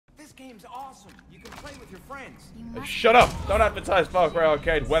game's awesome. You can play with your friends. Hey, shut up! Don't advertise Far Cry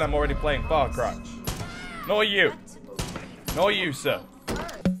Arcade when I'm already playing Far Cry. Nor you. Nor you, sir.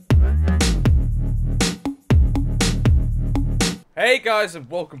 Hey guys, and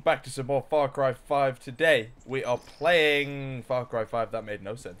welcome back to some more Far Cry 5. Today, we are playing Far Cry 5. That made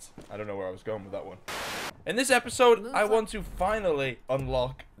no sense. I don't know where I was going with that one. In this episode, I want to finally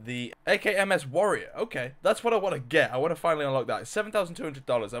unlock the AKMS Warrior. Okay, that's what I want to get. I want to finally unlock that. It's $7,200.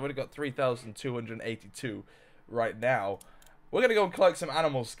 I've only got $3,282 right now. We're going to go and collect some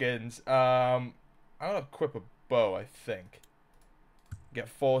animal skins. I'm going to equip a bow, I think. Get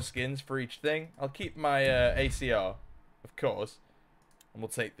 4 skins for each thing. I'll keep my ACR, of course. And we'll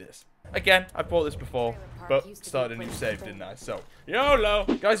take this. Again, I bought this before, but started a new save, didn't I? So, YOLO!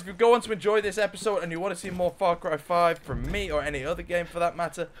 Guys, if you go on to enjoy this episode and you want to see more Far Cry 5 from me or any other game for that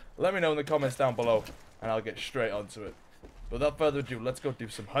matter, let me know in the comments down below and I'll get straight onto it. But without further ado, let's go do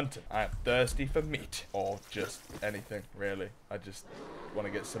some hunting. I am thirsty for meat. Or just anything, really. I just want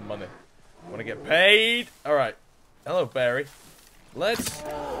to get some money. I want to get paid. Alright. Hello, Barry. Let's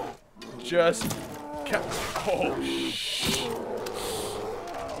just... Oh, shh.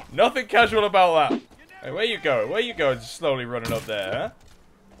 Nothing casual about that. Hey, where you going? Where you going? Just slowly running up there, huh?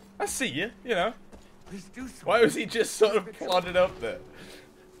 I see you, you know. Why was he just sort of plodded up there?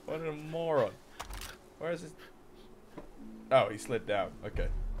 What a moron. Where is his... Oh, he slid down. Okay,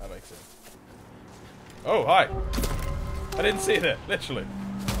 that makes sense. Oh, hi. I didn't see that, literally.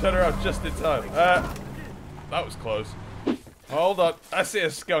 Turned around just in time. That was close. Hold on. I see a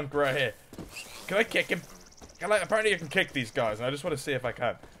skunk right here. Can I kick him? Apparently you can kick these guys, and I just want to see if I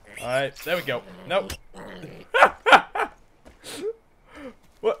can. Alright, there we go. Nope.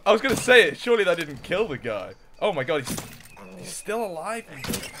 Well, I was going to say it. Surely that didn't kill the guy. Oh my god, he's still alive?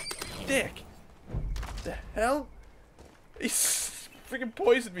 Dick. What the hell? He's freaking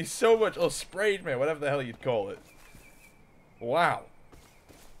poisoned me so much, or sprayed me, whatever the hell you'd call it. Wow.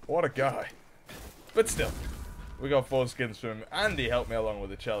 What a guy. But still. We got 4 skins from him, and he helped me along with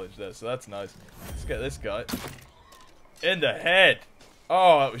the challenge there, so that's nice. Let's get this guy. In the head!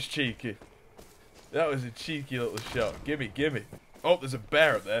 Oh, that was cheeky. That was a cheeky little shot. Gimme, gimme. Oh, there's a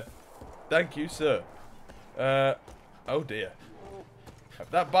bear up there. Thank you, sir. Oh dear.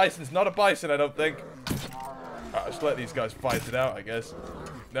 That bison's not a bison, I don't think. I'll just let these guys fight it out, I guess.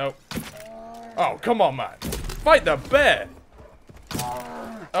 No. Oh, come on, man. Fight the bear!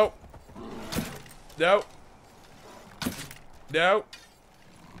 Oh. No. No.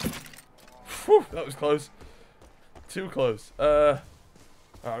 Whew, that was close. Too close. The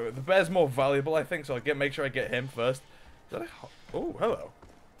bear's more valuable, I think, so I'll make sure I get him first. Oh, hello.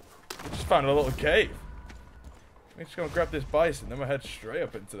 I just found a little cave. I'm just gonna grab this bison, then we'll head straight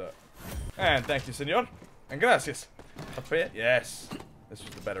up into that. And thank you, senor. And gracias. Up here? Yes. This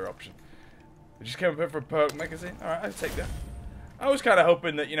was the better option. We just came up here for a perk magazine. Alright, I'll take that. I was kind of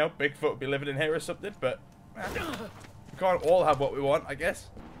hoping that, you know, Bigfoot would be living in here or something, but... we can't all have what we want, I guess.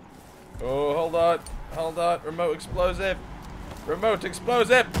 Oh, hold on. Hold on. Remote explosive. Remote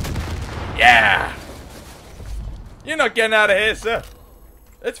explosive. Yeah! You're not getting out of here, sir.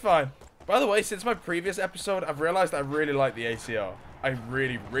 It's fine. By the way, since my previous episode, I've realized I really like the ACR. I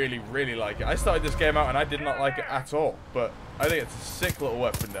really, really, really like it. I started this game out and I did not like it at all. But I think it's a sick little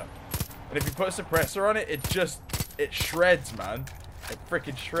weapon now. And if you put a suppressor on it, it shreds, man. It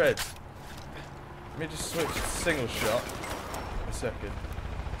freaking shreds. Let me just switch to single shot. A second.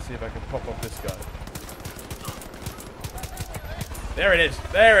 See if I can pop off this guy. There it is.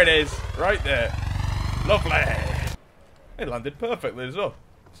 There it is. Right there. Lovely. It landed perfectly as well.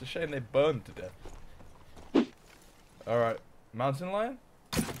 It's a shame they burned to death. Alright. Mountain lion?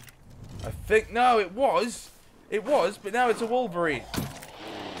 I think... No, it was. It was, but now it's a Wolverine.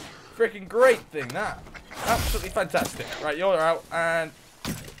 Freaking great thing, that. Absolutely fantastic. Right, you're out, and...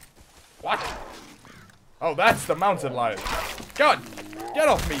 What? Oh, that's the mountain lion. God, get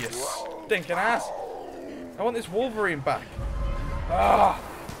off me, you stinking ass. I want this Wolverine back. Ah,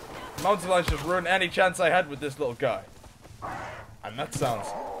 mountain lions just ruined any chance I had with this little guy. And that sounds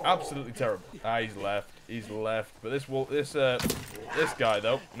absolutely terrible. Ah, he's left. He's left. But this guy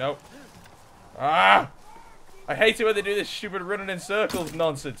though, nope. Ah, I hate it when they do this stupid running in circles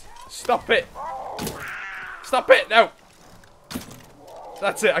nonsense. Stop it. Stop it. No.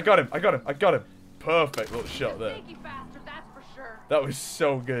 That's it. I got him. I got him. I got him. Perfect little shot there. That was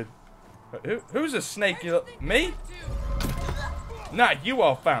so good. Who's a snake? Me? Nah, you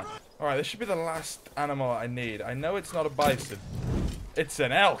are found. Alright, this should be the last animal I need. I know it's not a bison. It's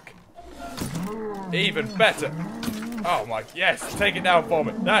an elk. Even better. Oh my, yes, take it down for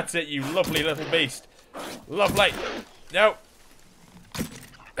me. That's it, you lovely little beast. Lovely. No.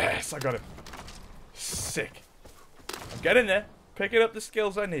 Yes, I got him. Sick. I'm getting there. Picking up the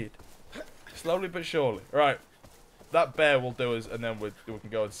skills I need. Slowly but surely. Right. That bear will do us, and then we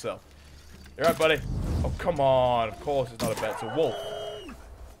can go and sell. You alright, buddy? Oh, come on. Of course it's not a bear. It's a wolf.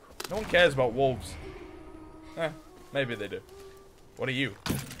 No one cares about wolves. Maybe they do. What are you?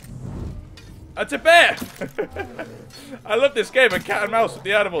 It's a bear! I love this game of cat and mouse with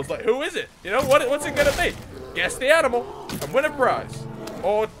the animals. Like, who is it? You know, what's it gonna be? Guess the animal and win a prize.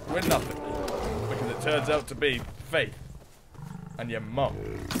 Or win nothing. Because it turns out to be Faith. And your mum.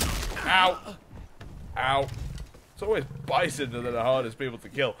 Ow! Ow. It's always bison that are the hardest people to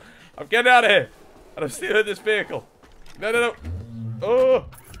kill. I'm getting out of here! And I'm stealing this vehicle. No, no, no. Oh!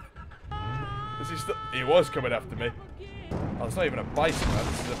 Is he still? He was coming after me. Oh, it's not even a bison, man.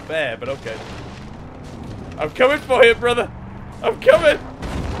 This is a bear, but okay. I'm coming for you, brother. I'm coming.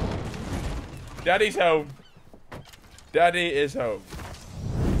 Daddy's home. Daddy is home.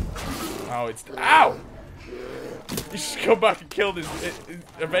 Oh, it's... Ow! He just come back and killed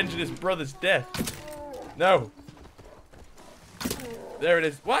avenging his brother's death. No. There it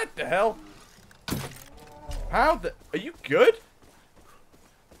is. What the hell? How the... Are you good?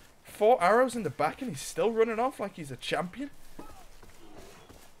 4 arrows in the back and he's still running off like he's a champion?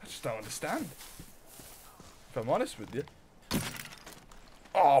 I just don't understand. If I'm honest with you.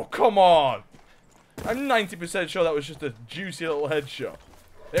 Oh, come on! I'm 90% sure that was just a juicy little headshot.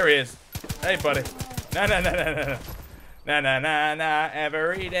 There he is. Hey, buddy. Nah, nah, nah, nah, nah, nah. Nah, nah, nah, nah,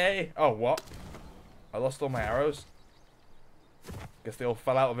 every day. Oh, what? I lost all my arrows? Guess they all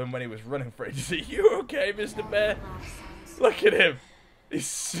fell out of him when he was running for ages. Are you okay, Mr. Bear? Look at him.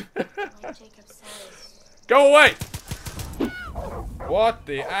 He's... Go away! What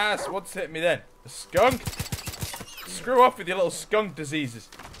the ass? What's hit me then? A skunk? Screw off with your little skunk diseases.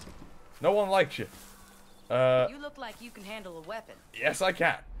 No one likes you. You look like you can handle a weapon. Yes, I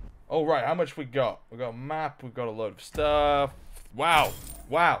can. Oh, right. How much we got? We got a map. We've got a load of stuff. Wow.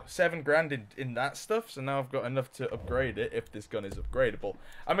 Wow. 7 grand in that stuff. So now I've got enough to upgrade it if this gun is upgradable.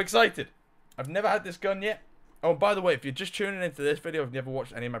 I'm excited. I've never had this gun yet. Oh, by the way, if you're just tuning into this video, I've never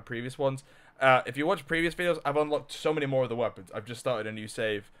watched any of my previous ones. If you watch previous videos, I've unlocked so many more of the weapons. I've just started a new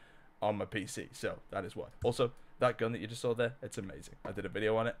save on my PC. So that is why. Also, that gun that you just saw there, it's amazing. I did a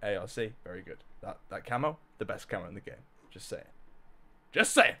video on it. ARC, very good. That camo, the best camo in the game. Just saying.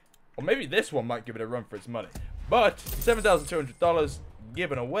 Just saying. Or maybe this one might give it a run for its money. But $7,200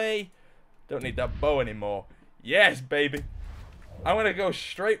 given away. Don't need that bow anymore. Yes, baby. I'm going to go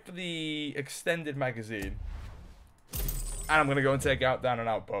straight for the extended magazine. And I'm going to go and take out down an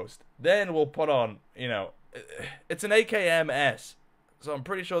outpost. Then we'll put on, you know, it's an AKM-S. So I'm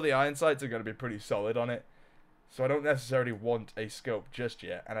pretty sure the iron sights are going to be pretty solid on it. So I don't necessarily want a scope just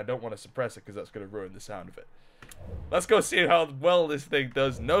yet. And I don't want to suppress it because that's going to ruin the sound of it. Let's go see how well this thing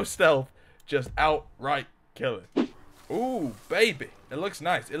does. No stealth, just outright killing. Ooh, baby. It looks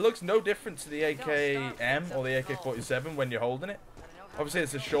nice. It looks no different to the AKM or the AK-47 when you're holding it. Obviously,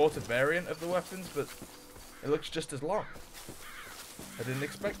 it's a shorter variant of the weapons, but it looks just as long. I didn't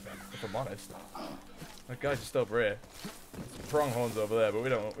expect that, if I'm honest. That guy's just over here. Some pronghorns over there, but we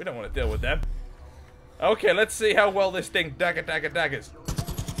don't want to deal with them. Okay, let's see how well this thing daggers.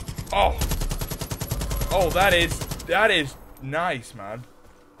 Oh. Oh, that is nice, man.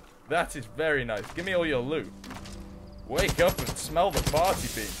 That is very nice. Give me all your loot. Wake up and smell the party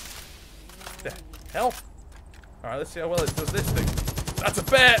beans. The hell? Alright, let's see how well it does this thing. That's a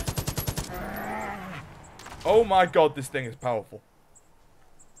bear! Oh my god, this thing is powerful.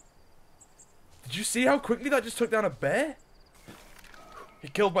 Did you see how quickly that just took down a bear? He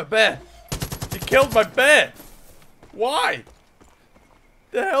killed my bear. He killed my bear! Why?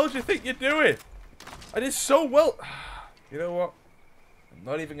 The hell do you think you're doing? I did so well. You know what? I'm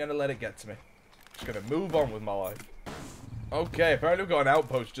not even going to let it get to me. I'm just going to move on with my life. Okay, apparently we've got an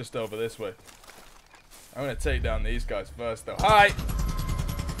outpost just over this way. I'm going to take down these guys first, though. Hi!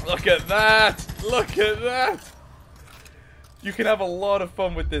 Look at that! Look at that! You can have a lot of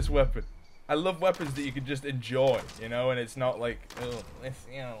fun with this weapon. I love weapons that you can just enjoy, you know, and it's not like, oh,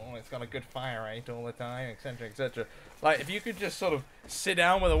 it's got a good fire rate all the time, etc., etc. Like, if you could just sort of sit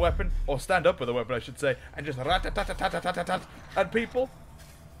down with a weapon, or stand up with a weapon, I should say, and just rat-tat-tat-tat-tat-tat at people,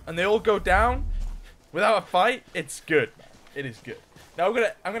 and they all go down without a fight, it's good, man. It is good. Now,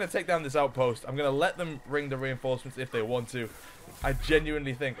 I'm gonna take down this outpost. I'm gonna let them ring the reinforcements if they want to. I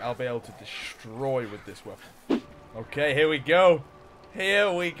genuinely think I'll be able to destroy with this weapon. Okay, here we go.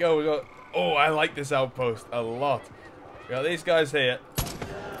 Here we go. We got... Oh, I like this outpost a lot. We got these guys here.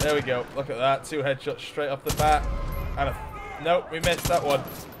 There we go. Look at that. 2 headshots straight off the bat. And a... Nope, we missed that one.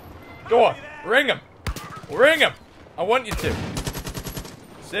 Go on. Ring him. Ring him. I want you to.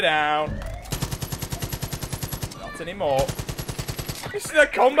 Sit down. Not anymore. You see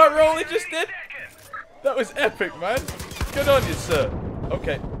that combat roll he just did? That was epic, man. Good on you, sir.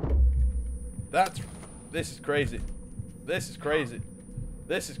 Okay. This is crazy. This is crazy.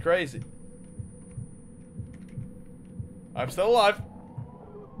 This is crazy. I'm still alive.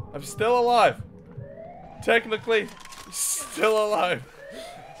 I'm still alive. Technically, still alive.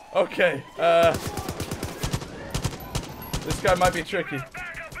 Okay, this guy might be tricky.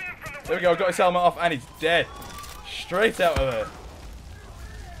 There we go, got his helmet off and he's dead. Straight out of there.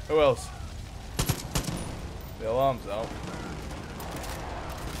 Who else? The alarm's out.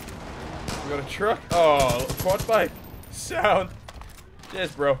 We got a truck. Oh, a little quad bike. Sound.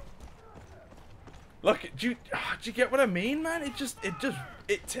 Cheers, bro. Look, do you get what I mean, man?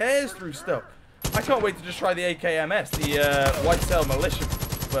 It tears through stuff. I can't wait to just try the AKMS, the Whitetail Militia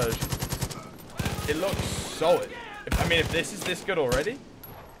version. It looks solid. I mean, if this is this good already.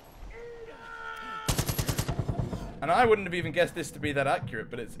 And I wouldn't have even guessed this to be that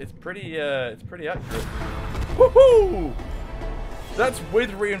accurate, but it's pretty accurate. Woohoo! That's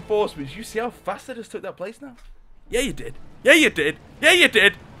with reinforcements. You see how fast I just took that place now? Yeah, you did. Yeah, you did. Yeah, you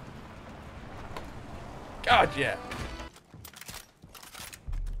did. God, yeah.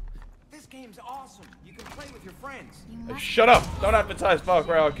 This game's awesome. You can play with your friends. Hey, shut up! Don't advertise Far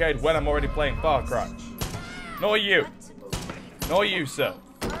Cry Arcade when I'm already playing Far Cry. Nor you. Nor you, sir.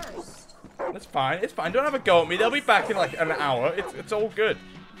 That's fine. It's fine. Don't have a go at me. They'll be back in like an hour. It's all good.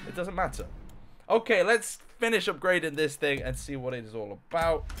 It doesn't matter. Okay, let's finish upgrading this thing and see what it is all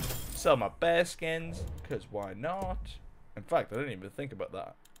about. Sell my bear skins, because why not? In fact, I didn't even think about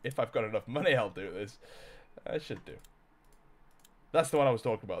that. If I've got enough money, I'll do this. I should do. That's the one I was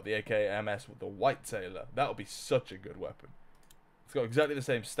talking about, the AKMS with the White Tailor. That'll be such a good weapon. It's got exactly the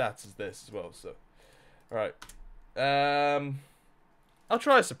same stats as this as well, so. Alright. I'll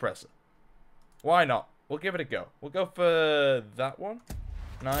try a suppressor. Why not? We'll give it a go. We'll go for that one.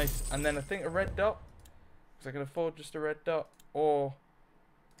 Nice. And then I think a red dot. Because I can afford just a red dot. Or...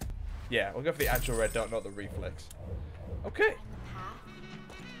 yeah, we'll go for the actual red dot, not the reflex. Okay.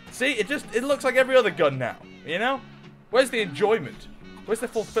 See, it looks like every other gun now. You know? Where's the enjoyment? Where's the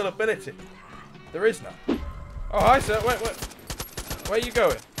fulfillability? There is none. Oh, hi, sir. Wait. Where are you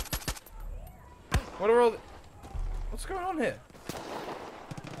going? What are all the... what's going on here?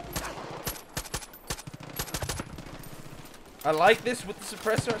 I like this with the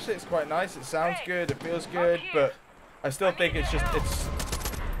suppressor, actually. It's quite nice. It sounds good. It feels good. But I still think it's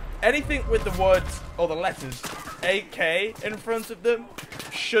anything with the words or the letters AK in front of them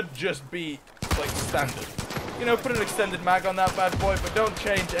should just be, like, standard. You know, put an extended mag on that bad boy, but don't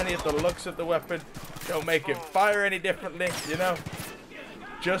change any of the looks of the weapon. Don't make it fire any differently, you know?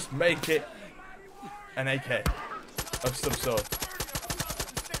 Just make it an AK of some sort.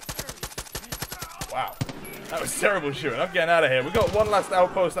 Wow. That was terrible shooting. I'm getting out of here. We've got one last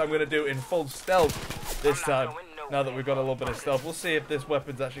outpost that I'm going to do in full stealth this time. Now that we've got a little bit of stealth. We'll see if this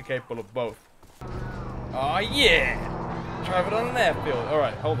weapon's actually capable of both. Oh, yeah! Drive it on an airfield.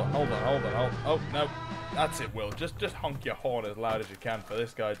 Alright, hold on. Oh, no. That's it, Will. Just honk your horn as loud as you can for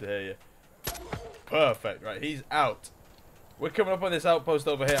this guy to hear you. Perfect. Right, he's out. We're coming up on this outpost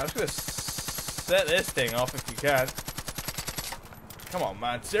over here. I'm just going to set this thing off if you can. Come on,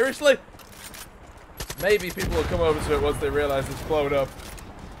 man. Seriously? Maybe people will come over to it once they realize it's blown up.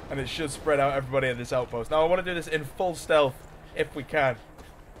 And it should spread out everybody in this outpost. Now, I want to do this in full stealth if we can.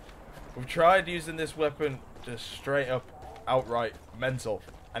 We've tried using this weapon just straight up, outright mental.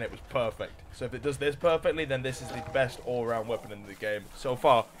 And it was perfect. So if it does this perfectly, then this is the best all-round weapon in the game so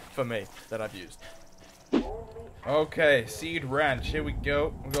far, for me, that I've used. Okay, Seed Ranch. Here we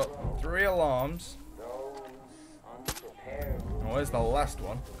go. We've got 3 alarms. Oh, where's the last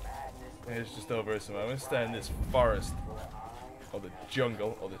one? It's just over here somewhere. I'm going to stay in this forest. Or the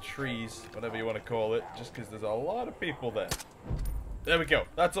jungle. Or the trees. Whatever you want to call it. Just because there's a lot of people there. There we go.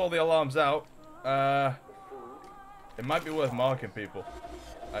 That's all the alarms out. It might be worth marking people.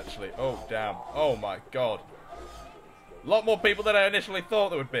 Actually. Oh, damn. Oh, my God. A lot more people than I initially thought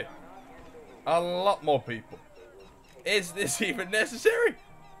there would be. A lot more people. Is this even necessary?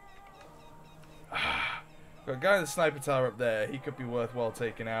 Got a guy in the sniper tower up there. He could be worthwhile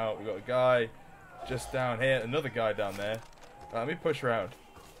taking out. We've got a guy just down here. Another guy down there. Let me push around.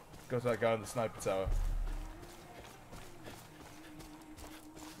 Go to that guy in the sniper tower.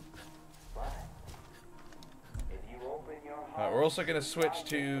 Alright, we're also going to switch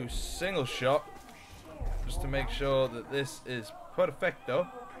to single shot. Just to make sure that this is perfecto.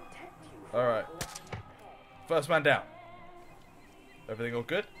 Alright. First man down. Everything all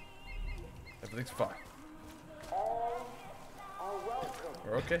good? Everything's fine.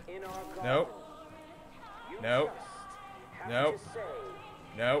 We're okay. No. No. No.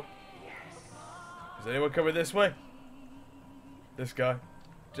 No. Is anyone coming this way? This guy.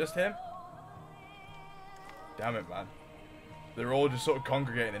 Just him? Damn it, man. They're all just sort of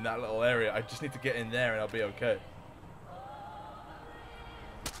congregating in that little area. I just need to get in there and I'll be okay.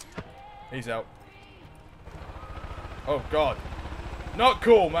 He's out. Oh, God. Not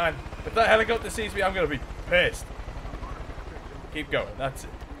cool, man. If that helicopter sees me, I'm going to be pissed. Keep going. That's it.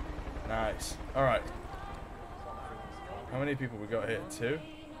 Nice. Alright. How many people we got here? 2?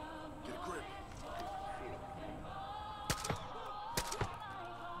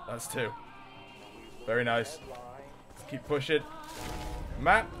 That's 2. Very nice. Let's keep pushing.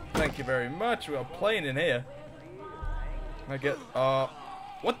 Map, thank you very much. We got a plane in here. Can I get...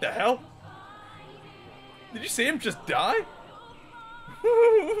 what the hell? Did you see him just die?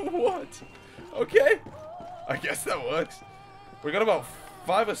 What? Okay. I guess that works. We got about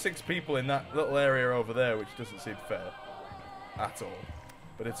 5 or 6 people in that little area over there, which doesn't seem fair. At all.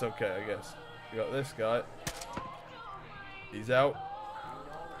 But it's okay, I guess. We got this guy. He's out.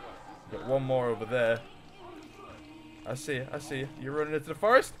 Got one more over there. I see you. I see you. You're running into the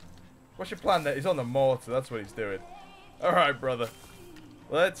forest? What's your plan there? He's on the mortar. That's what he's doing. Alright, brother.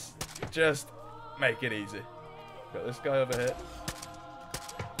 Let's just make it easy. Got this guy over here.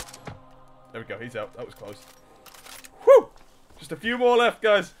 There we go. He's out. That was close. Whew! Just a few more left,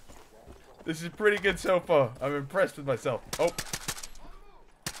 guys. This is pretty good so far. I'm impressed with myself. Oh.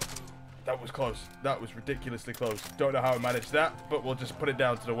 That was close. That was ridiculously close. Don't know how I managed that, but we'll just put it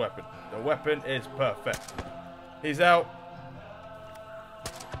down to the weapon. The weapon is perfect. He's out.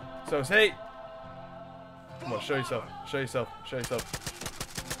 So is he. Come on, show yourself. Show yourself. Show yourself.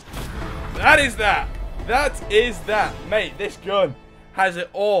 That is that. That is that. Mate, this gun has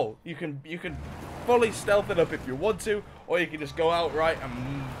it all. You can fully stealth it up if you want to, or you can just go outright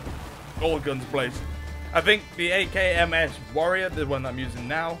and all guns blazing. I think the AKMS Warrior, the one that I'm using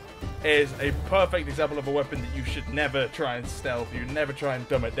now, is a perfect example of a weapon that you should never try and stealth. You never try and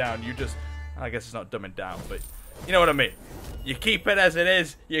dumb it down. You just, I guess it's not dumb it down, but you know what I mean. You keep it as it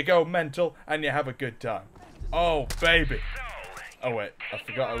is, you go mental, and you have a good time. Oh, baby. Oh, wait. I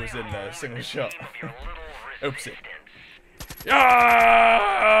forgot I was in single shot. Oopsie.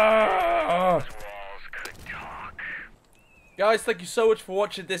 Yeah! Guys, thank you so much for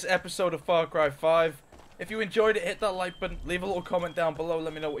watching this episode of Far Cry 5. If you enjoyed it, hit that like button, leave a little comment down below,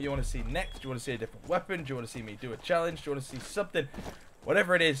 let me know what you want to see next. Do you want to see a different weapon? Do you want to see me do a challenge? Do you want to see something?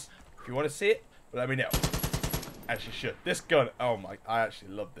 Whatever it is, if you want to see it, let me know. As you should. This gun, oh my, I actually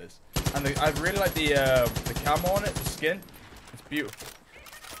love this. And I really like the camo on it, the skin. It's beautiful.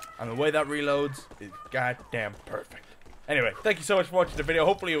 And the way that reloads is goddamn perfect. Anyway, thank you so much for watching the video.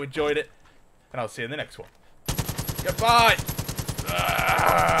 Hopefully you enjoyed it. And I'll see you in the next one. Goodbye!